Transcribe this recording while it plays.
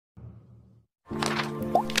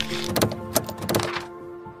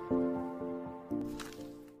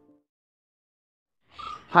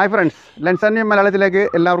Hi friends, ലെൻസാന്യം മലയാളത്തിലേക്ക്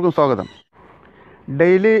എല്ലാവർക്കും സ്വാഗതം.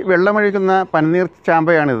 ഡെയിലി വെള്ളമൊഴിക്കുന്ന പനിനീർ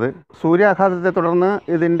ചാമ്പയാണിത്. സൂര്യാഘാതത്തെ തുടർന്ന്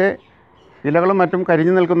ഇതിൻ്റെ ഇലകളും മറ്റും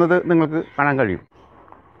കരിഞ്ഞു നിൽക്കുന്നത് നിങ്ങൾക്ക് കാണാൻ കഴിയും.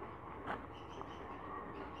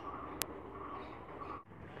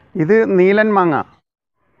 ഇത് നീലൻ മാങ്ങ.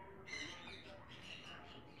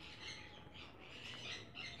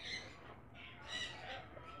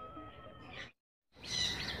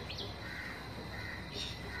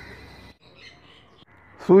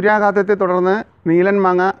 സൂര്യാഘാതത്തെ തുടർന്ന് നീലൻ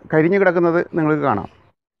മാങ്ങ കരിഞ്ഞു കിടക്കുന്നത് നിങ്ങൾക്ക് കാണാം.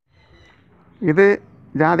 ഇത്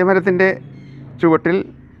ജാതിമരത്തിൻ്റെ ചുവട്ടിൽ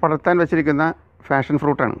പടർത്താൻ വച്ചിരിക്കുന്ന ഫാഷൻ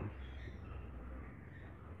ഫ്രൂട്ടാണ്.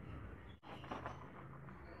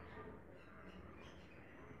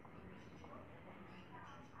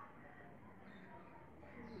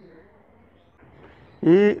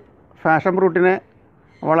 ഈ ഫാഷൻ ഫ്രൂട്ടിനെ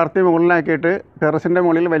വളർത്തി മുകളിലാക്കിയിട്ട് ടെറസിൻ്റെ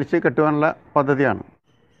മുകളിൽ വലിച്ച് കെട്ടുവാനുള്ള പദ്ധതിയാണ്.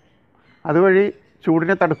 അതുവഴി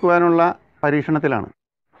ചൂടിനെ തടുക്കുവാനുള്ള പരീക്ഷണത്തിലാണ്.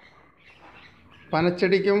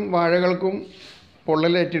 പനച്ചെടിക്കും വാഴകൾക്കും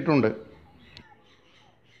പൊള്ളലേറ്റിട്ടുണ്ട്.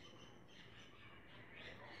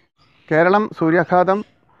 കേരളം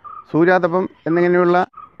സൂര്യാതപം എന്നിങ്ങനെയുള്ള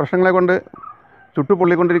പ്രശ്നങ്ങളെ കൊണ്ട്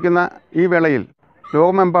ചുട്ടുപൊള്ളിക്കൊണ്ടിരിക്കുന്ന ഈ വേളയിൽ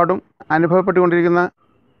ലോകമെമ്പാടും അനുഭവപ്പെട്ടുകൊണ്ടിരിക്കുന്ന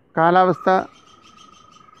കാലാവസ്ഥ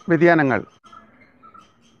വ്യതിയാനങ്ങൾ,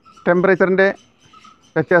 ടെമ്പറേച്ചറിൻ്റെ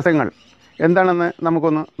വ്യത്യാസങ്ങൾ എന്താണെന്ന്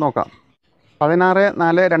നമുക്കൊന്ന് നോക്കാം.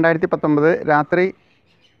 16/4/2019 രാത്രി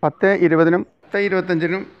 10:20-നും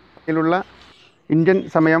 10:25-നും ഇടയിലുള്ള ഇന്ത്യൻ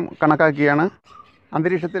സമയം കണക്കാക്കിയാണ്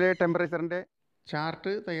അന്തരീക്ഷത്തിലെ ടെമ്പറേച്ചറിൻ്റെ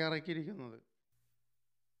ചാർട്ട് തയ്യാറാക്കിയിരിക്കുന്നത്.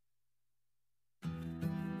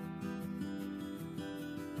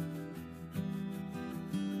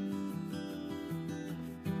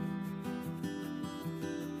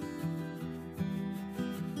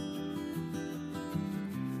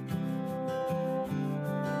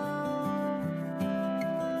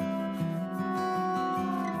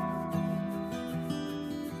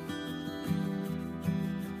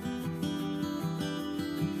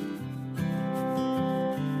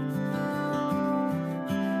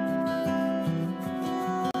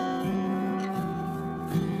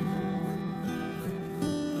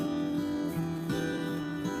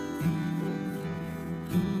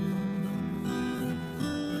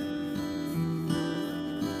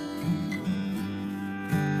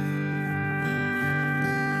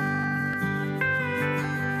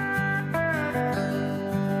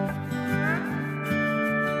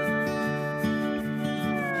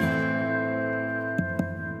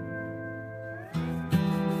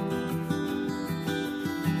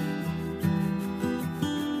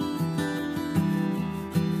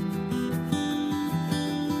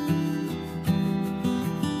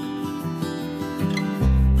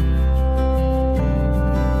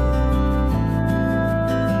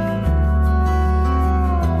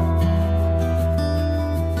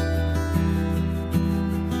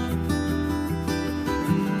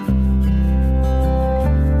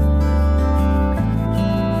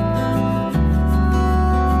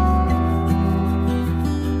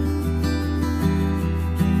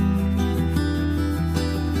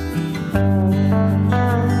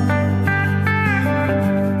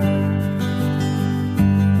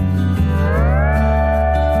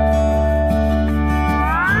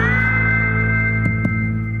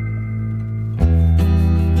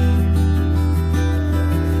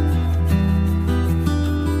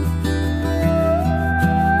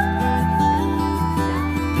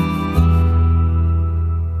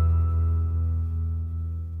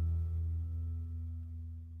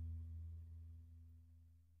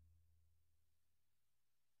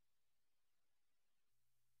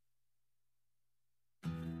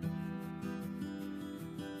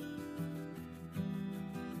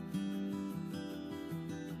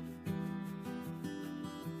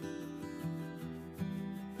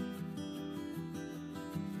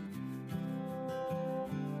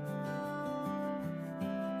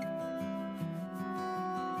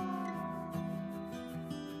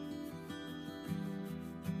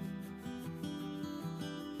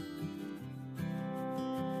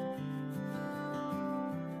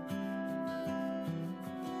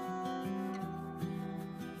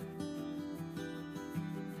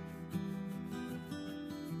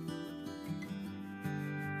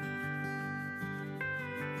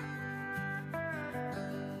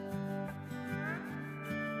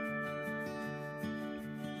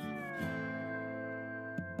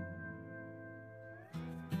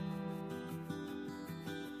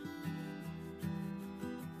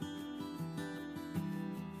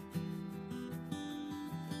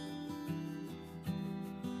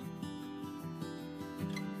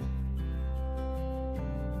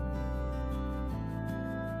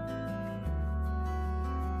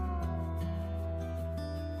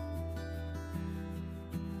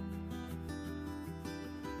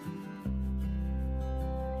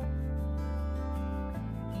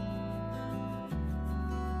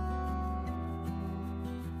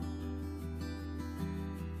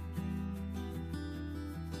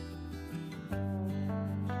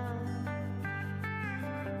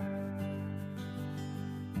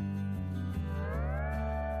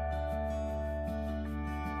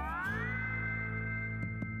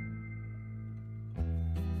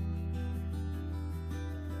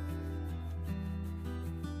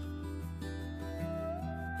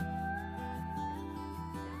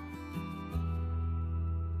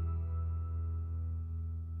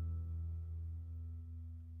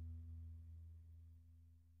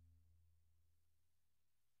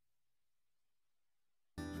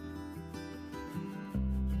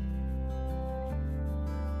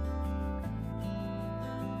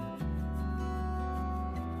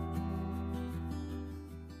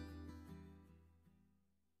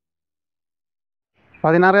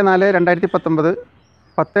 16/4/2019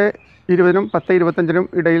 10:20-നും 10:25-നും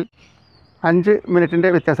ഇടയിൽ 5 മിനിറ്റിൻ്റെ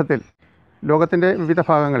വ്യത്യാസത്തിൽ ലോകത്തിൻ്റെ വിവിധ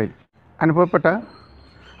ഭാഗങ്ങളിൽ അനുഭവപ്പെട്ട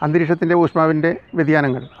അന്തരീക്ഷത്തിൻ്റെ ഊഷ്മാവിൻ്റെ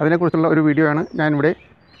വ്യതിയാനങ്ങൾ, അതിനെക്കുറിച്ചുള്ള ഒരു വീഡിയോ ആണ് ഞാനിവിടെ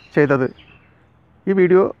ചെയ്തത്. ഈ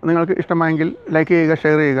വീഡിയോ നിങ്ങൾക്ക് ഇഷ്ടമായെങ്കിൽ ലൈക്ക് ചെയ്യുക,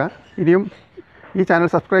 ഷെയർ ചെയ്യുക. ഇനിയും ഈ ചാനൽ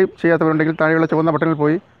സബ്സ്ക്രൈബ് ചെയ്യാത്തവരുണ്ടെങ്കിൽ താഴെയുള്ള ചുവന്ന ബട്ടണിൽ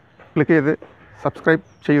പോയി ക്ലിക്ക് ചെയ്ത് സബ്സ്ക്രൈബ്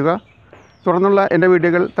ചെയ്യുക. തുടർന്നുള്ള എൻ്റെ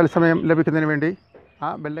വീഡിയോകൾ തത്സമയം ലഭിക്കുന്നതിന് വേണ്ടി ആ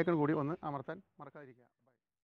ബെല്ലൈക്കൺ കൂടി ഒന്ന് അമർത്താൻ മറക്കാതിരിക്കുക.